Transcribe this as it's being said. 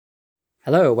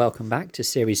Hello, welcome back to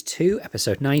Series 2,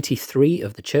 Episode 93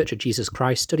 of the Church of Jesus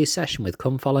Christ study session with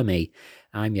Come Follow Me.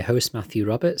 I'm your host, Matthew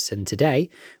Roberts, and today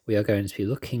we are going to be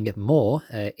looking more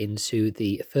into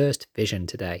the first vision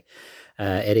today.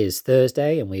 It is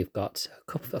Thursday, and we've got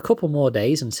a couple more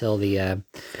days until the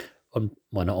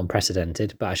not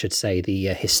unprecedented, but I should say the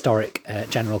historic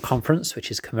General Conference, which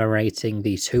is commemorating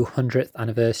the 200th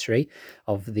anniversary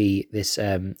of this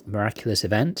miraculous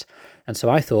event. And so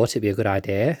I thought it'd be a good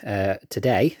idea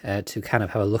today to kind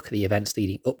of have a look at the events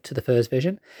leading up to the first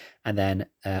vision, and then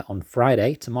on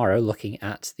Friday, tomorrow, looking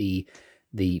at the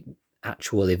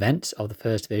actual event of the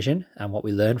first vision and what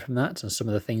we learn from that and some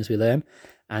of the things we learn.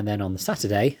 And then on the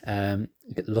Saturday,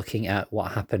 looking at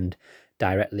what happened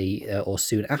directly or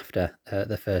soon after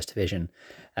the first vision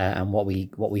and what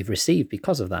we've received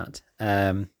because of that.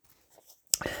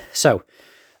 So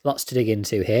lots to dig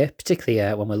into here,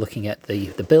 particularly when we're looking at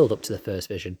the build up to the first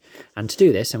vision. And to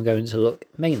do this, I'm going to look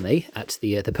mainly at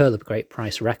the Pearl of Great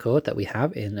Price record that we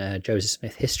have in Joseph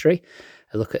Smith history.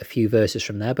 I look at a few verses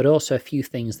from there, but also a few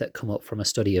things that come up from a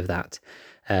study of that.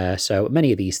 So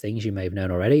many of these things you may have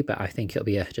known already, but I think it'll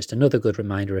be just another good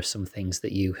reminder of some things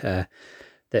that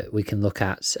that we can look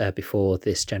at before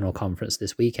this general conference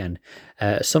this weekend.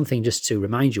 Something just to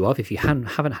remind you of, if you haven't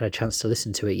had a chance to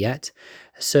listen to it yet,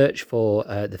 search for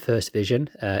the First Vision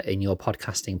in your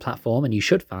podcasting platform, and you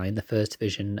should find the First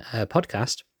Vision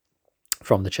podcast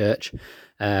from the church,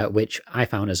 which I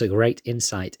found as a great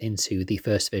insight into the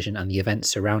first vision and the events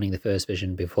surrounding the first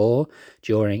vision before,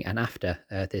 during, and after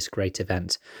this great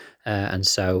event. And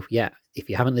so, yeah, if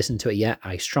you haven't listened to it yet,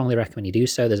 I strongly recommend you do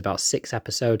so. There's about 6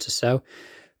 episodes or so.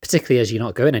 Particularly as you're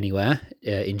not going anywhere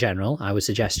in general, I would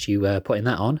suggest you putting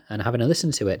that on and having a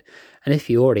listen to it. And if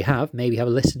you already have, maybe have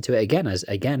a listen to it again, as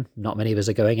again, not many of us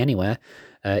are going anywhere.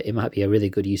 It might be a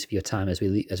really good use of your time as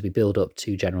we build up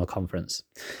to General Conference.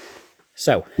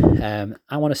 So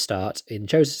I want to start in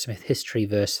Joseph Smith History,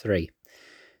 verse 3.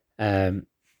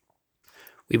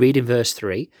 We read in verse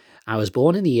 3, I was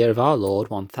born in the year of our Lord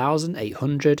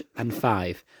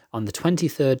 1805, on the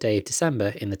 23rd day of December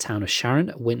in the town of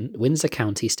Sharon, Windsor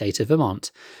County, state of Vermont.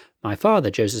 My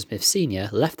father, Joseph Smith Sr.,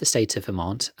 left the state of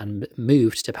Vermont and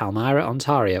moved to Palmyra,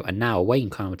 Ontario, and now Wayne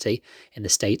County in the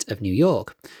state of New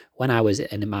York, when I was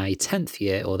in my 10th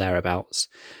year or thereabouts.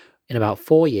 In about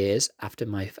 4 years after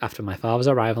my father's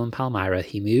arrival in Palmyra,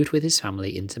 he moved with his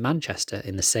family into Manchester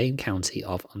in the same county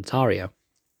of Ontario.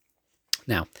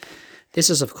 Now, this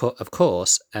is, of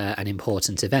course, an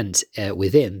important event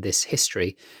within this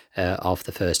history of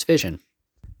the first vision.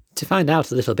 To find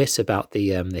out a little bit about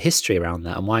the history around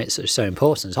that and why it's so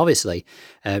important, obviously,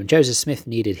 Joseph Smith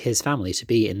needed his family to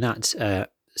be in that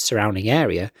surrounding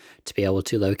area to be able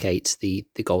to locate the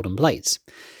golden plates.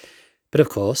 But of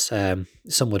course,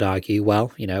 some would argue,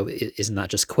 well, isn't that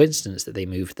just coincidence that they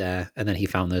moved there and then he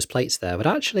found those plates there? But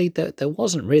actually, there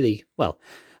wasn't really,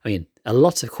 a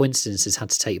lot of coincidences had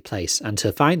to take place, and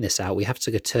to find this out, we have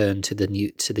to turn to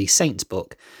the Saints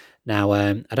book. Now,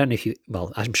 I don't know if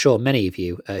I'm sure many of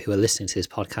you who are listening to this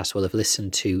podcast will have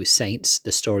listened to Saints,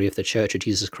 the story of the Church of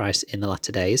Jesus Christ in the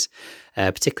latter days,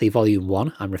 particularly Volume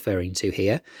 1 I'm referring to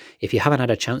here. If you haven't had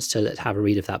a chance to have a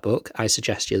read of that book, I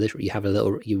suggest you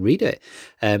read it.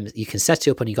 You can set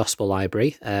it up on your gospel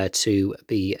library to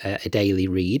be a daily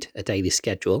read, a daily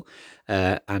schedule,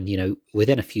 and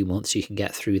within a few months you can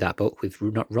get through that book with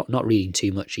not reading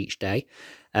too much each day.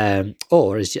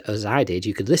 Or as I did,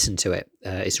 you could listen to it.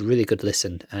 It's a really good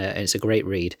listen, and it's a great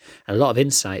read, and a lot of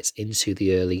insights into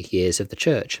the early years of the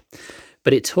church.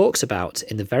 But it talks about,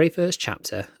 in the very first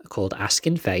chapter, called Ask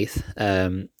in Faith,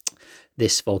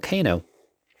 this volcano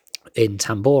in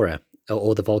Tambora,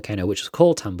 or the volcano which was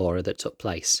called Tambora that took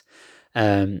place.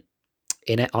 On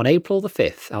April the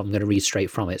 5th, I'm going to read straight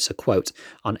from it, so quote,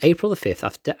 on April the 5th,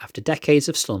 after decades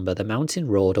of slumber, the mountain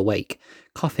roared awake,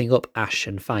 coughing up ash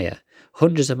and fire.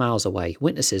 Hundreds of miles away,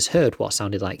 witnesses heard what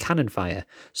sounded like cannon fire.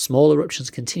 Small eruptions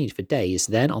continued for days.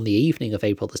 Then, on the evening of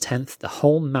April the 10th, the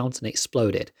whole mountain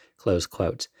exploded, close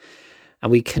quote. And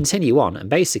we continue on, and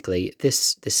basically,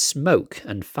 this smoke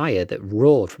and fire that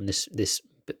roared from this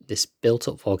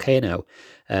built-up volcano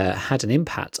had an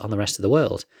impact on the rest of the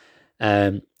world.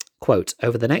 Quote,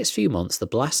 over the next few months, the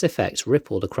blast effect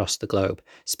rippled across the globe.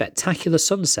 Spectacular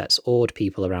sunsets awed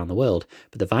people around the world,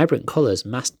 but the vibrant colours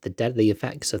masked the deadly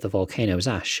effects of the volcano's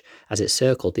ash as it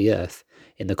circled the Earth.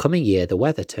 In the coming year, the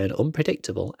weather turned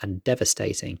unpredictable and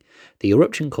devastating. The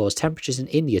eruption caused temperatures in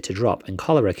India to drop, and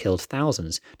cholera killed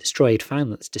thousands, destroying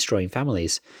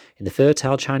families. In the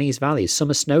fertile Chinese valleys,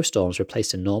 summer snowstorms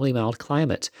replaced a normally mild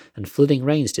climate, and flooding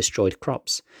rains destroyed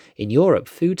crops. In Europe,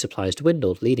 food supplies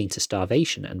dwindled, leading to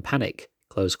starvation and panic.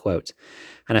 close quote.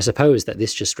 And I suppose that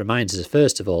this just reminds us,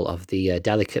 first of all, of the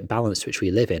delicate balance which we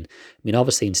live in. I mean,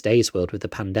 obviously, in today's world, with the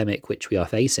pandemic which we are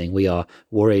facing, we are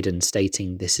worried and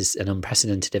stating this is an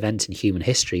unprecedented event in human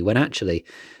history, when actually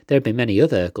there have been many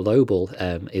other global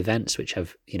events which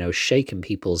have, shaken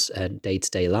people's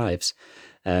day-to-day lives.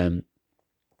 And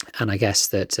I guess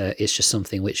that it's just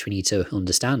something which we need to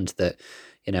understand, that,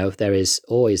 there is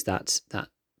always that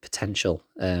potential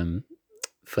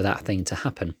for that thing to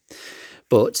happen.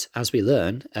 But as we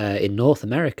learn, in North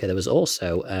America, there was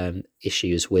also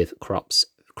issues with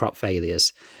crop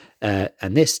failures,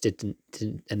 and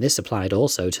this applied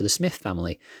also to the Smith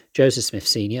family. Joseph Smith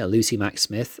Sr., Lucy Mack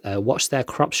Smith, watched their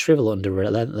crops shrivel under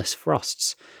relentless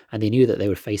frosts, and they knew that they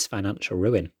would face financial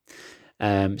ruin.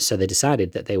 So they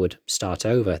decided that they would start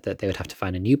over, that they would have to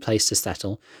find a new place to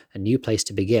settle, a new place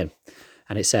to begin.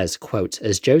 And it says, quote,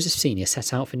 as Joseph Sr.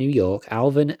 set out for New York,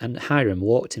 Alvin and Hiram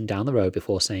walked him down the road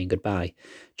before saying goodbye.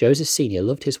 Joseph Sr.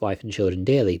 loved his wife and children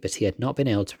dearly, but he had not been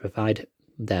able to provide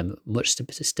them much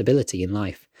stability in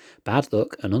life. Bad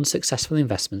luck and unsuccessful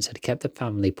investments had kept the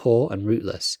family poor and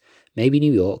rootless. Maybe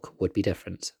New York would be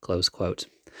different, close quote.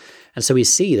 And so we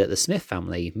see that the Smith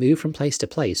family moved from place to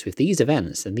place with these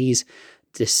events and these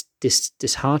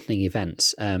disheartening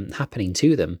events happening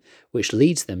to them, which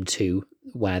leads them to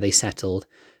where they settled,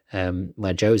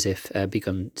 where Joseph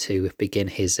began to begin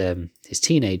his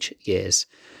teenage years.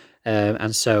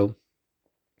 And so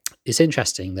it's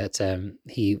interesting that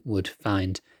he would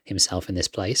find himself in this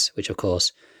place, which of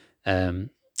course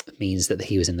means that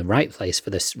he was in the right place for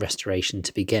this restoration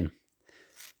to begin.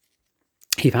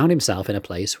 He found himself in a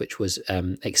place which was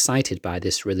excited by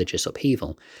this religious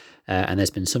upheaval, and there's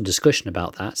been some discussion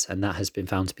about that, and that has been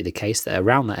found to be the case, that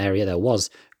around that area there was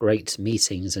great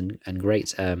meetings and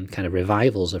great kind of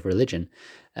revivals of religion,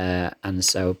 and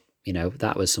so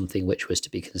that was something which was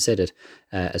to be considered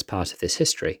as part of this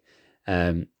history.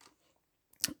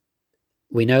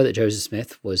 We know that Joseph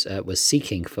Smith was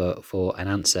seeking for an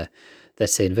answer.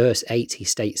 That in verse 8 he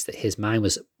states that his mind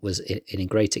was in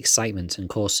great excitement and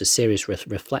caused a serious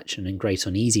reflection and great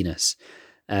uneasiness,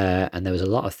 and there was a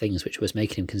lot of things which was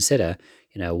making him consider,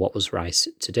 what was right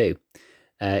to do.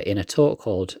 In a talk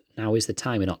called "Now Is the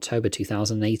Time" in October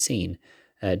 2018,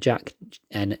 Jack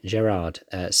N. Gerard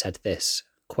said this.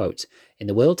 Quote, in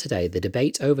the world today, the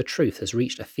debate over truth has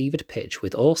reached a fevered pitch,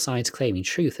 with all sides claiming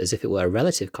truth as if it were a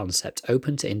relative concept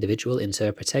open to individual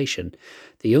interpretation.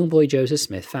 The young boy Joseph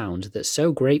Smith found that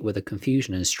so great were the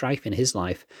confusion and strife in his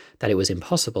life that it was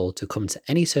impossible to come to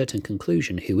any certain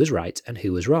conclusion who was right and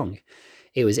who was wrong.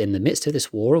 It was in the midst of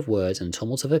this war of words and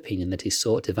tumult of opinion that he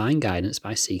sought divine guidance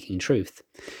by seeking truth.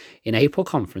 In April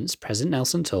conference, President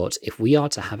Nelson taught, if we are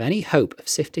to have any hope of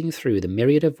sifting through the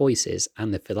myriad of voices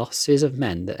and the philosophies of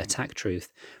men that attack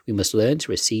truth, we must learn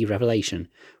to receive revelation.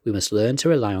 We must learn to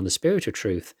rely on the Spirit of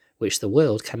truth, which the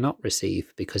world cannot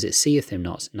receive, because it seeth him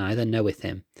not, neither knoweth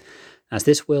him. As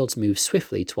this world moves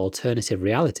swiftly to alternative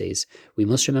realities, we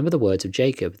must remember the words of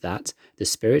Jacob that the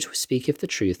Spirit speaketh the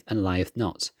truth and lieth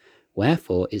not.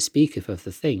 Wherefore it speaketh of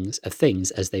things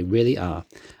as they really are,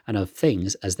 and of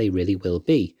things as they really will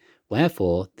be.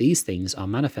 Wherefore these things are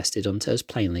manifested unto us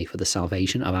plainly for the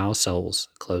salvation of our souls.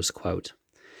 Close quote.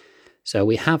 So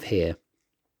we have here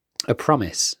a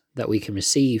promise that we can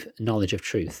receive knowledge of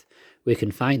truth. We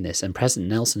can find this, and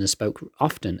President Nelson has spoke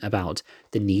often about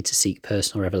the need to seek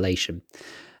personal revelation.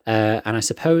 And I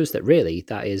suppose that really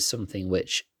that is something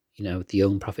which, the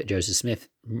young prophet Joseph Smith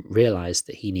realized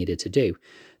that he needed to do,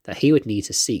 that he would need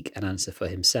to seek an answer for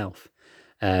himself.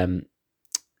 But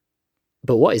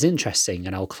what is interesting,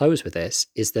 and I'll close with this,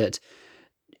 is that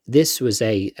this was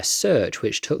a search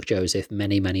which took Joseph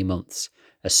many, many months,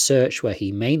 a search where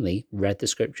he mainly read the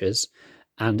scriptures,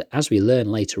 and as we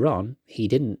learn later on, he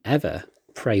didn't ever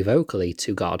pray vocally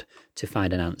to God to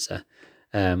find an answer,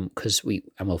 because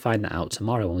we'll find that out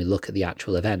tomorrow when we look at the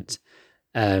actual event.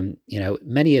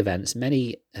 Many events,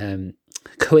 many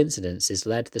coincidences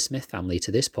led the Smith family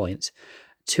to this point,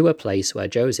 to a place where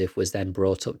Joseph was then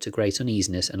brought up to great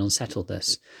uneasiness and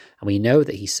unsettledness. And we know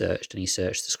that he searched the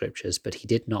scriptures, but he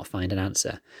did not find an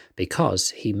answer, because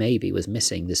he maybe was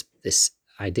missing this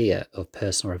idea of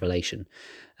personal revelation.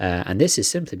 And this is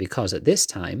simply because at this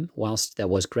time, whilst there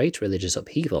was great religious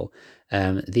upheaval,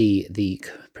 the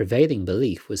prevailing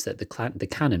belief was that the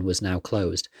canon was now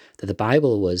closed, that the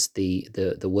Bible was the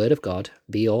word of God,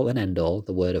 be all and end all,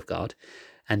 the word of God,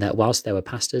 and that whilst there were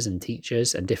pastors and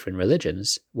teachers and different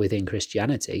religions within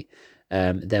Christianity,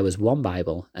 there was one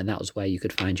Bible, and that was where you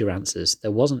could find your answers.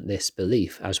 There wasn't this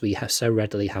belief, as we have so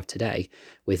readily have today,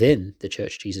 within the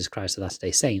Church of Jesus Christ of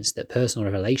Latter-day Saints, that personal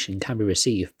revelation can be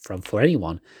received for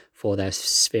anyone, for their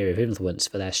sphere of influence,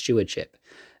 for their stewardship.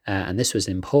 And this was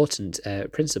an important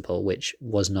principle, which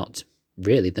was not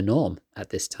really the norm at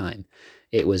this time.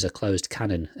 It was a closed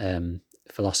canon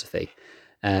philosophy.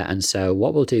 And so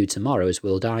what we'll do tomorrow is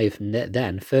we'll dive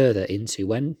then further into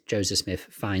when Joseph Smith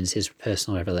finds his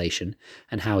personal revelation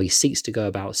and how he seeks to go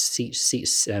about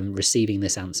receiving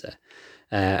this answer.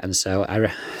 And so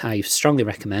I strongly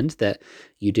recommend that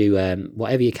you do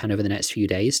whatever you can over the next few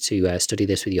days to study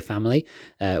this with your family.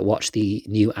 Watch the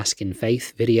new Asking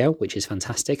Faith video, which is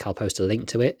fantastic. I'll post a link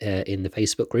to it in the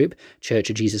Facebook group,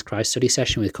 Church of Jesus Christ Study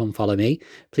Session with Come Follow Me.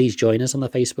 Please join us on the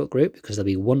Facebook group because there'll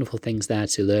be wonderful things there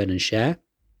to learn and share.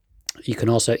 You can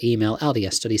also email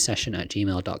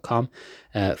ldsstudysession@gmail.com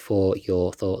for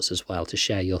your thoughts as well, to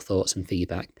share your thoughts and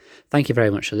feedback. Thank you very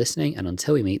much for listening, and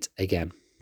until we meet again.